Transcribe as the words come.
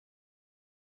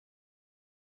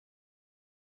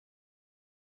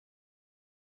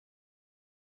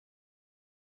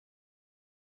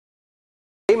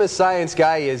Famous science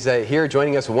guy is here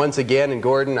joining us once again. And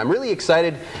Gordon, I'm really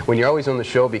excited when you're always on the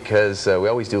show because we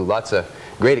always do lots of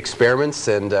great experiments.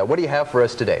 And what do you have for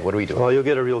us today? What are we doing? Well, you'll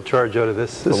get a real charge out of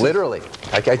this. Literally.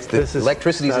 This is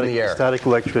electricity's in the air. Static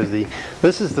electricity.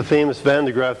 This is the famous Van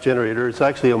de Graaff generator. It's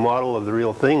actually a model of the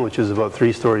real thing, which is about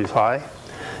 3 stories high.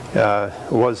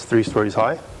 It was 3 stories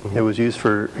high. It was used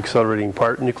for accelerating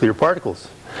nuclear particles.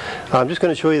 I'm just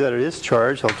going to show you that it is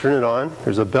charged. I'll turn it on.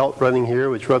 There's a belt running here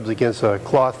which rubs against a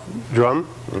cloth drum,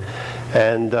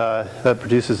 and that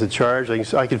produces a charge.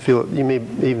 I can feel it. You may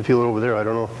even feel it over there. I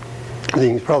don't know. I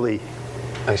think it's probably...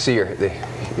 I see your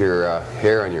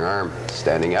hair on your arm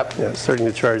standing up. Yeah, it's starting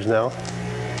to charge now.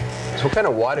 So what kind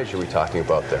of wattage are we talking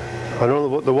about there? I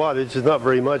don't know the wattage is not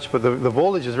very much, but the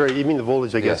voltage is very, you mean the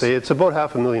voltage, I guess. Yes. It's about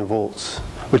 500,000 volts,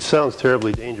 which sounds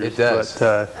terribly dangerous. It does.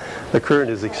 But the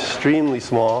current is extremely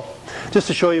small. Just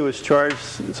to show you it's charged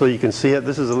so you can see it,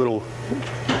 this is a little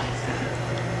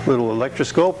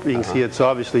electroscope. You can see it's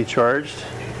obviously charged.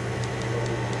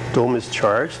 Dome is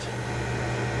charged.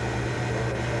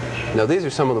 Now these are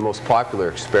some of the most popular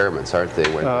experiments, aren't they,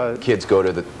 when kids go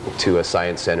to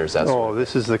science centers?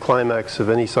 This is the climax of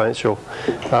any science show.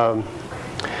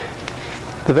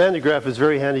 The Van de Graaff is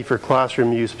very handy for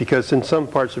classroom use because in some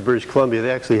parts of British Columbia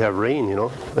they actually have rain, you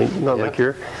know, like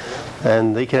here,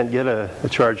 and they can't get a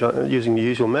charge using the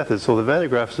usual method, so the Van de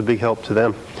Graaff is a big help to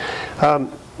them.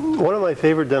 One of my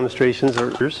favorite demonstrations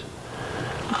are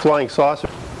flying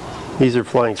saucers. These are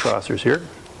flying saucers here.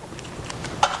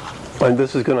 And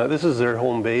this is their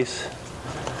home base.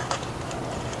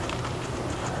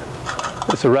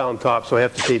 It's a round top, so I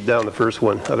have to tape down the first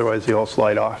one, otherwise they all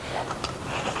slide off.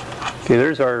 Okay,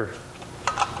 there's our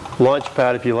launch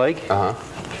pad, if you like.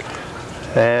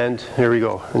 And here we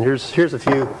go. And here's a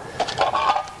few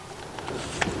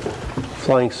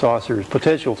flying saucers,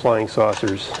 potential flying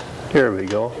saucers. Here we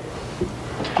go.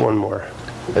 One more.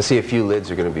 I see a few lids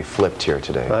are going to be flipped here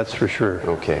today. That's for sure.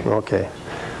 Okay. Okay.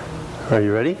 Are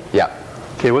you ready? Yeah.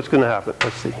 Okay, what's going to happen?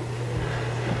 Let's see.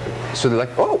 So they're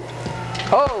like, oh,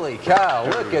 holy cow,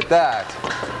 look at that.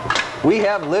 We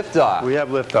have liftoff. We have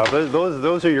liftoff.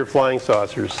 Those are your flying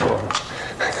saucers.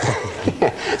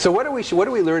 So what are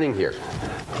we learning here?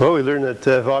 Well, we learned that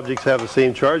if objects have the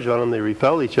same charge on them, they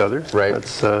repel each other. Right.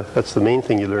 That's the main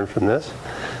thing you learn from this.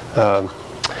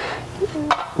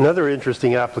 Another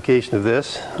interesting application of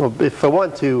this, if I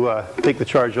want to take the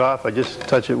charge off, I just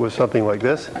touch it with something like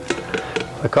this.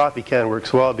 A coffee can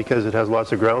works well because it has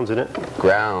lots of grounds in it.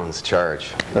 Grounds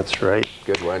charge. That's right.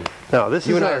 Good one. Now this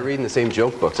You and I are reading the same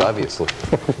joke books, obviously.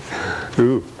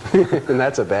 Ooh. And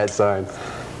that's a bad sign.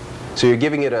 So you're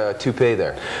giving it a toupee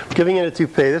there? Giving it a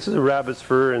toupee. This is a rabbit's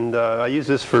fur, and I use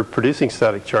this for producing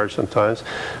static charge sometimes.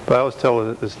 But I always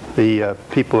tell the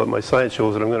people at my science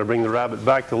shows that I'm going to bring the rabbit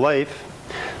back to life.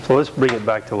 So let's bring it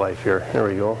back to life here. There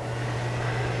we go.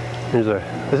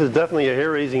 This is definitely a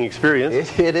hair-raising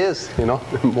experience. It is, you know,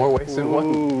 more ways than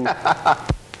one.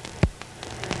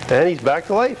 And he's back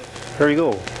to life. There you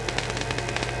go.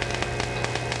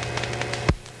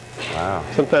 Wow.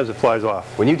 Sometimes it flies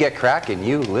off. When you get cracking,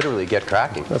 you literally get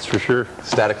cracking. That's for sure.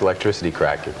 Static electricity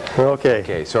cracking. Okay.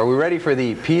 Okay, so are we ready for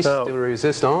the piece de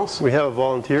resistance? We have a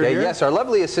volunteer here. Yes, our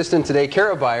lovely assistant today,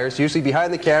 Kara Byers, usually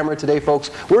behind the camera today,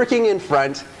 folks, working in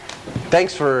front.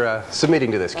 Thanks for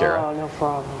submitting to this, Kara. Oh, no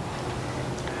problem.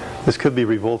 This could be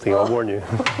revolting, I'll warn you.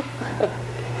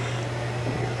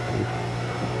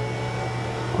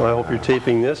 Well, I hope you're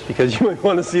taping this because you might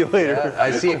want to see it later. Yeah, I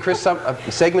see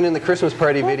a segment in the Christmas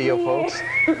party video, folks.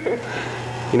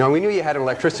 You know, we knew you had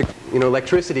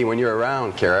electricity when you're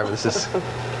around, Kara.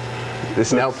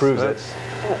 This now proves it.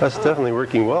 That's definitely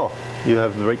working well. You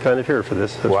have the right kind of hair for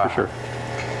this, that's for sure.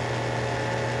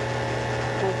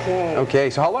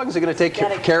 Okay, so how long is it going to take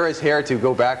Kara's hair to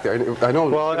go back there? I know.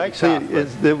 Well, actually,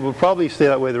 it will probably stay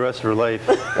that way the rest of her life.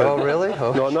 Oh, really?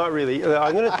 Oh. No, not really.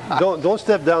 Don't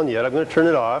step down yet. I'm going to turn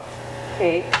it off.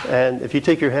 Okay. And if you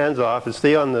take your hands off and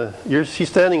stay on she's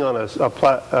standing on a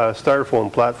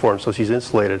styrofoam platform, so she's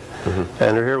insulated,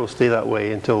 and her hair will stay that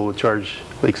way until the charge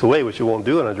leaks away, which it won't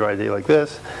do on a dry day like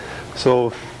this.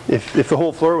 So if the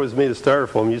whole floor was made of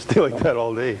styrofoam, you'd stay like that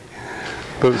all day.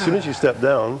 But as soon as you step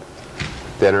down,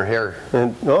 then her hair.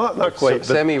 And no, not quite.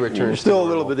 So semi-returns. You're still a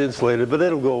little bit insulated, but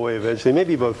it'll go away eventually.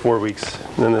 Maybe about 4 weeks,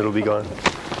 and then it'll be gone.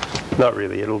 Not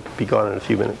really. It'll be gone in a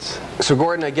few minutes. So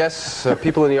Gordon, I guess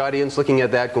people in the audience looking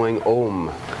at that going, ohm.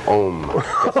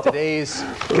 Because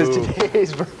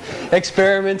today's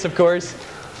experiments, of course,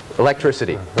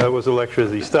 electricity. That was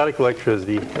electricity, static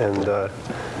electricity, and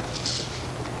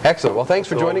Excellent. Well, thanks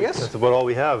for joining us. That's about all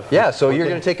we have. Yeah, so you're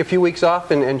going to take a few weeks off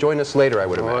and join us later, I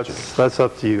would imagine. That's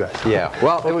up to you guys. Yeah.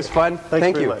 Well, it was fun.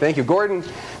 Thank you. Thank you. Gordon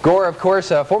Gore, of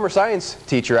course, a former science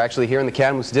teacher actually here in the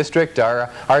Kamloops District,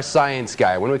 our science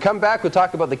guy. When we come back, we'll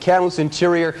talk about the Kamloops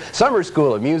Interior Summer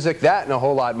School of Music, that and a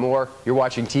whole lot more. You're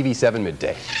watching TV7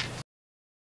 Midday.